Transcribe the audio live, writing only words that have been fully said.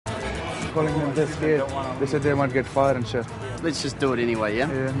calling him this scared. They said they might get fired and shit. Let's just do it anyway,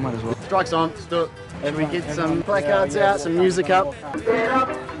 yeah? Yeah, might as well. Strike's on, let's do it. And we get some placards out, some music up. Stand up,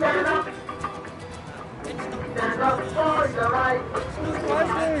 stand up. Stand up for your right.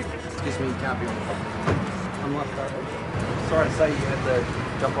 Excuse me, you can't be on the phone. I'm not sorry to say you had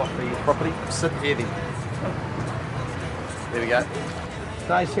to jump off the property. Sit here then. There we go.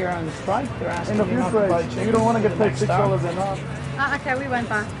 Guys here on the strike, they're asking In the you not to future, buy chicken. you don't want to get paid Next stop. $6 an hour. Okay, we went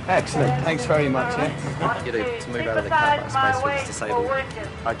back. Excellent, thanks very much. Yeah. Get to move out of the car park space for it's disabled.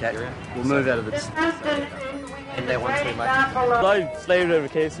 Okay, we'll move out of this. And that one's we make. I slave labor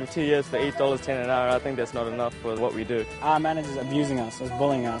case for 2 years for $8.10 an hour. I think that's not enough for what we do. Our manager's abusing us, is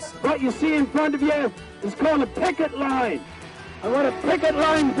bullying us. What you see in front of you is called a picket line. And what a picket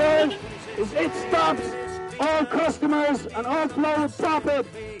line does is it stops all customers and all flow of profit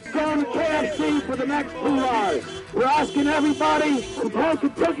going to KFC for the next 2 hours. We're asking everybody who has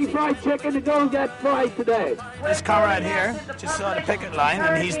Kentucky Fried Chicken to go and get fried today. This comrade here just saw the picket line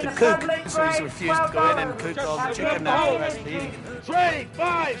and he's the cook, so he's refused to go in and cook all the chicken now for the rest of the evening. 3,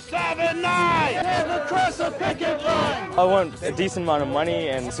 5, 7, 9! Across the picket line! I want a decent amount of money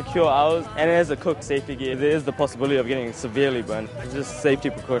and secure hours. And as a cook safety gear, there is the possibility of getting severely burned. Just safety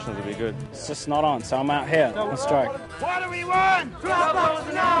precautions would be good. It's just not on, so I'm out here on strike. What do we want? $12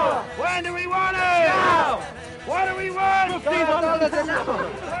 an hour! When do we want it? Now! What do we want? $15 an hour!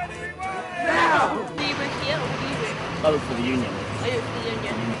 When do we want it? Now! Do you work here or do you work? I work for the union. I work for the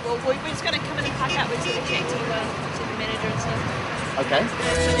union. Well, we're just going to come in and pack up. We're just going to chat to the manager and stuff. Okay.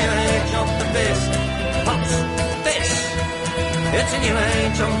 It's a new age of the best. What's this? It's a new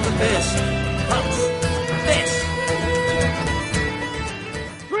age of the best. What's this?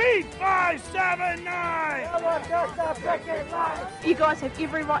 3, 5, 7, 9! You guys have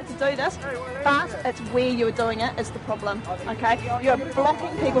every right to do this, but it's where you're doing it is the problem, okay? You're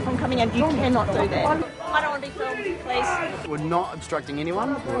blocking people from coming in. You cannot do that. I don't want to be filmed, please. We're not obstructing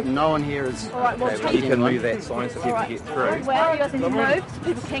anyone. No one here is... All right, well, Okay, you can move that sign so people can get through. Well, you guys need to move so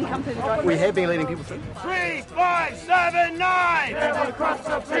people can come through the driveway. We have been letting people through. 3, 5, 7, 9! Never cross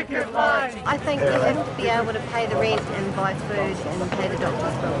the picket line! I think you have to be able to pay the rent and buy food and pay the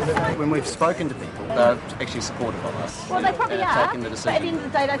doctor's bills. When we've spoken to people, they're actually supportive of us. Well, they probably are, taking the but decision. at the end of the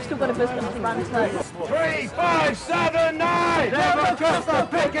day, they've still got a business to run too. 3, 5, 7, 9! Never cross the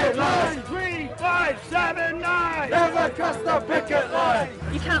picket line! 3, 5, 7, 9! Never cross the picket line!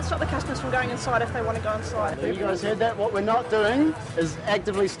 You can't stop the customers from going inside if they want to go inside. You guys heard that? What we're not doing is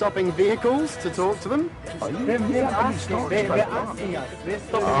actively stopping vehicles to talk to them. They're asking us.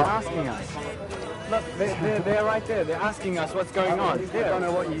 They're asking us. Look, they're right there. They're asking us what's going on. I don't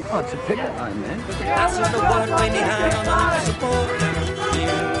know what you... Oh, it's a picket line, man. That's the word when you hand on the support.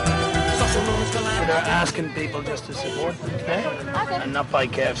 They're asking people just to support them, okay? And not buy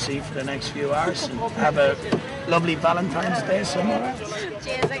KFC for the next few hours and have a lovely Valentine's Day somewhere else.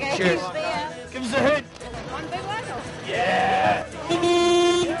 Cheers, okay. Cheers. Give us a hit. One big one? Yeah.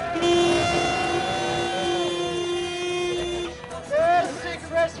 There's a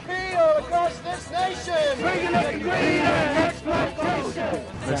secret recipe all across this nation! Bringing up the green and exploitation!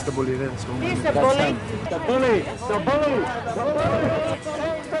 That's the bully there. That's the one. He's the bully! The bully! The bully! The bully!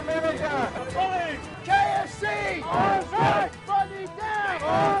 Change America! Bully! KFC! On strike! Money down!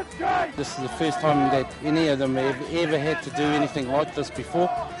 On strike! This is the first time that any of them have ever had to do anything like this before.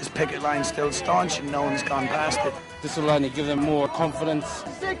 This picket line's still staunch and no one's gone past it. This will only give them more confidence.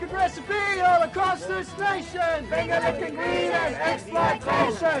 Secret recipe all across this nation! Finger licking greed and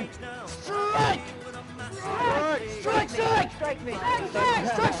exploitation! Strike! Strike! Strike! Strike! Strike me! Strike!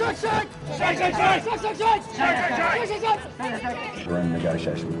 Strike! Strike! Strike! Strike! Strike! Strike! Strike! Strike! We're in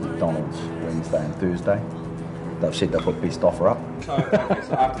negotiation with McDonald's Wednesday and Thursday. They've said they'll put best offer up. So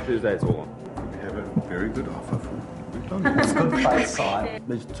after Tuesday it's all on. We have a very good offer for It's good faith side.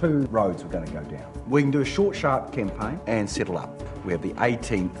 There's 2 roads we're going to go down. We can do a short, sharp campaign and settle up. We have the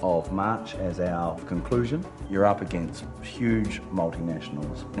 18th of March as our conclusion. You're up against huge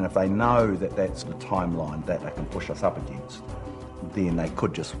multinationals, and if they know that that's the timeline that they can push us up against, then they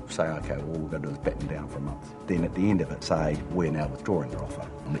could just say, okay, well, all we've got to do is batten down for a month. Then at the end of it, say, we're now withdrawing your offer,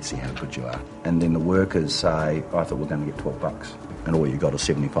 and let's see how good you are. And then the workers say, I thought we're going to get $12, and all you got is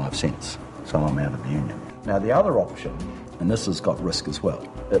 75 cents, so I'm out of the union. Now, the other option, and this has got risk as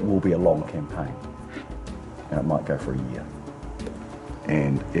well, it will be a long campaign, and it might go for a year.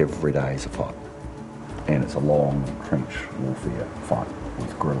 And every day is a fight. And it's a long trench warfare fight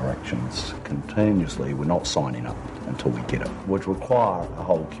with guerrilla actions continuously. We're not signing up until we get it, which require a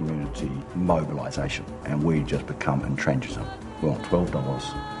whole community mobilisation. And we just become intransigent. We want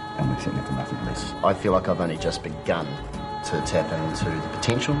 $12 and we're sitting there for nothing less. I feel like I've only just begun to tap into the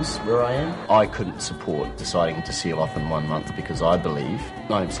potentials where I am. I couldn't support deciding to seal off in 1 month because I believe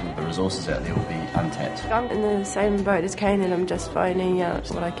 90% of the resources out there will be untapped. I'm in the same boat as Kane, and I'm just finding out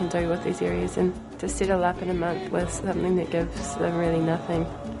what I can do with these areas, and to settle up in a month with something that gives them really nothing,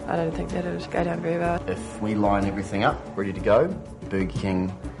 I don't think that it would go down very well. If we line everything up, ready to go, Burger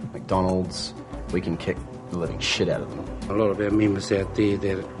King, McDonald's, we can kick the living shit out of them. A lot of our members out there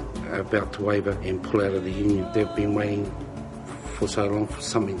that are about to waver and pull out of the union, they've been waiting for so long for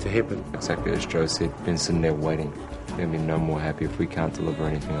something to happen. Exactly as Joe said, been sitting there waiting. They'll be no more happy if we can't deliver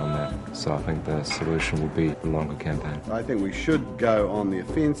anything on that. So I think the solution will be a longer campaign. I think we should go on the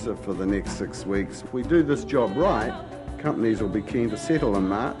offensive for the next 6 weeks. If we do this job right, companies will be keen to settle in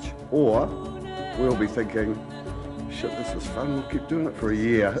March, or we'll be thinking, shit, this is fun, we'll keep doing it for a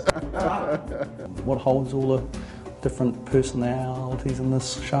year. What holds all the different personalities in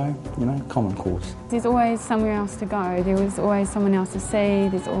this show? You know, common cause. There's always somewhere else to go. There was always someone else to see.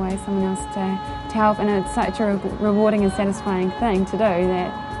 There's always someone else to help, and it's such a rewarding and satisfying thing to do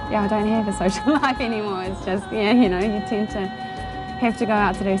that, yeah, I don't have a social life anymore. It's just, yeah, you know, you tend to have to go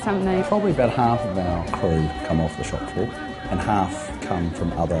out to do something. Probably about half of our crew come off the shop floor, and half come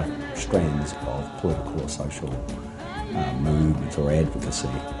from other strands of political or social movements or advocacy,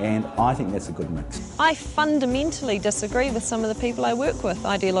 and I think that's a good mix. I fundamentally disagree with some of the people I work with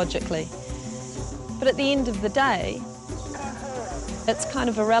ideologically, but at the end of the day, it's kind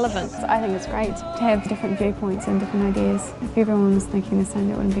of irrelevant. I think it's great to have different viewpoints and different ideas. If everyone was thinking the same,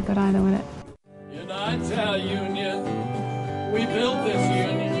 that wouldn't be good either, would it? Unite our union, we built this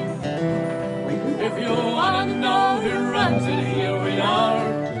union. If you want to know who runs it, here we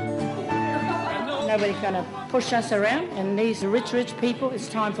are. Nobody's going to push us around, and these rich people, it's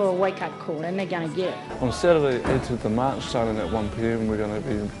time for a wake-up call, and they're going to get it. On Saturday, into the march, starting at 1 p.m, we're going to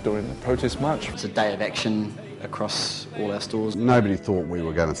be doing a protest march. It's a day of action across all our stores. Nobody thought we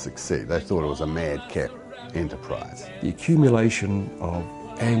were going to succeed. They thought it was a madcap enterprise. The accumulation of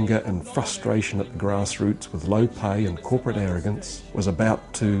anger and frustration at the grassroots with low pay and corporate arrogance was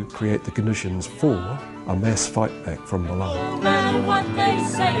about to create the conditions for a mass fight back from below. No matter what they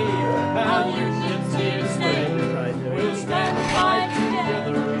say, our union's here to stay. We'll stand by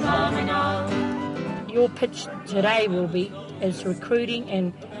together, arm in arm. Your pitch today is recruiting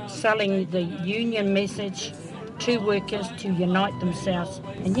and selling the union message to workers to unite themselves.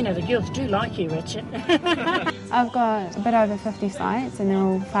 And you know, the girls do like you, Richard. I've got a bit over 50 sites, and they're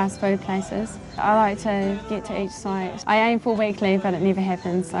all fast food places. I like to get to each site. I aim for weekly, but it never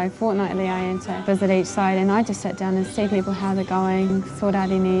happens, so fortnightly I aim to visit each site, and I just sit down and see people how they're going, sort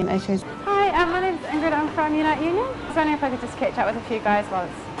out any issues. Hi, my name's Ingrid, I'm from Unite Union. I was wondering if I could just catch up with a few guys while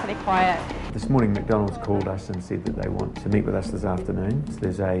it's pretty quiet. This morning McDonald's called us and said that they want to meet with us this afternoon. So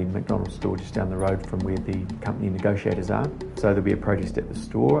there's a McDonald's store just down the road from where the company negotiators are. So there'll be a protest at the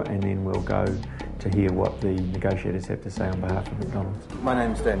store, and then we'll go to hear what the negotiators have to say on behalf of McDonald's. My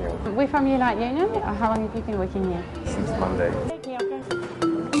name's Daniel. We're from Unite Union. How long have you been working here? Since Monday.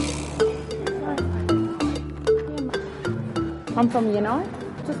 I'm from Unite.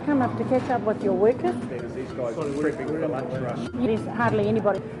 Just come up to catch up with your workers. These guys are prepping for lunch rush. There's hardly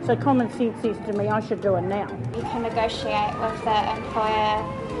anybody. So common sense says to me I should do it now. You can negotiate with the employer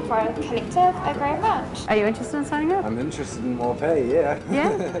for a collective agreement. Are you interested in signing up? I'm interested in more pay, yeah.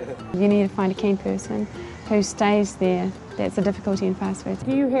 Yeah? You need to find a keen person who stays there. That's the difficulty in fast food.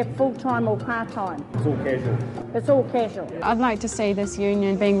 Do you have full-time or part-time? It's all casual. It's all casual. I'd like to see this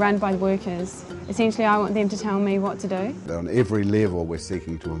union being run by workers. Essentially, I want them to tell me what to do. On every level, we're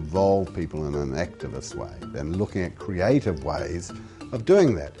seeking to involve people in an activist way and looking at creative ways of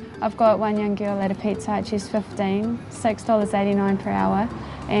doing that. I've got one young girl at a Pizza Hut. She's 15, $6.89 per hour,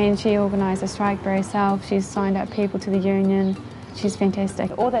 and she organised a strike by herself. She's signed up people to the union. She's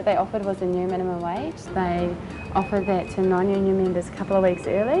fantastic. All that they offered was a new minimum wage. They offered that to non-union members a couple of weeks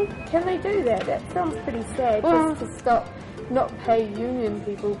early. Can they do that? That sounds pretty sad, just to stop, not pay union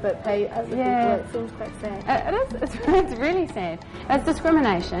people, but pay other people. It seems quite sad. It is. It's really sad. It's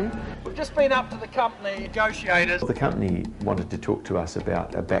discrimination. We've just been up to the company negotiators. The company wanted to talk to us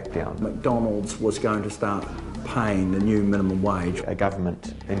about a back down. McDonald's was going to start paying the new minimum wage. A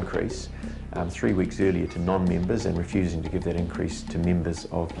government increase 3 weeks earlier to non-members and refusing to give that increase to members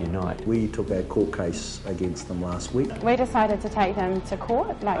of Unite. We took our court case against them last week. We decided to take them to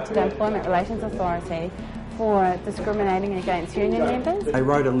court, like to the Employment Relations Authority, for discriminating against union members. They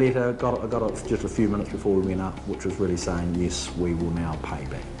wrote a letter, got it just a few minutes before we went up, which was really saying, yes, we will now pay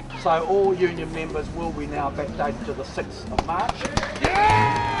back. So all union members will be now backdated to the 6th of March.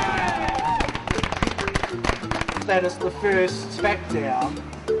 Yeah! That is the first back down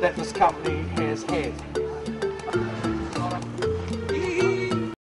that this company has had.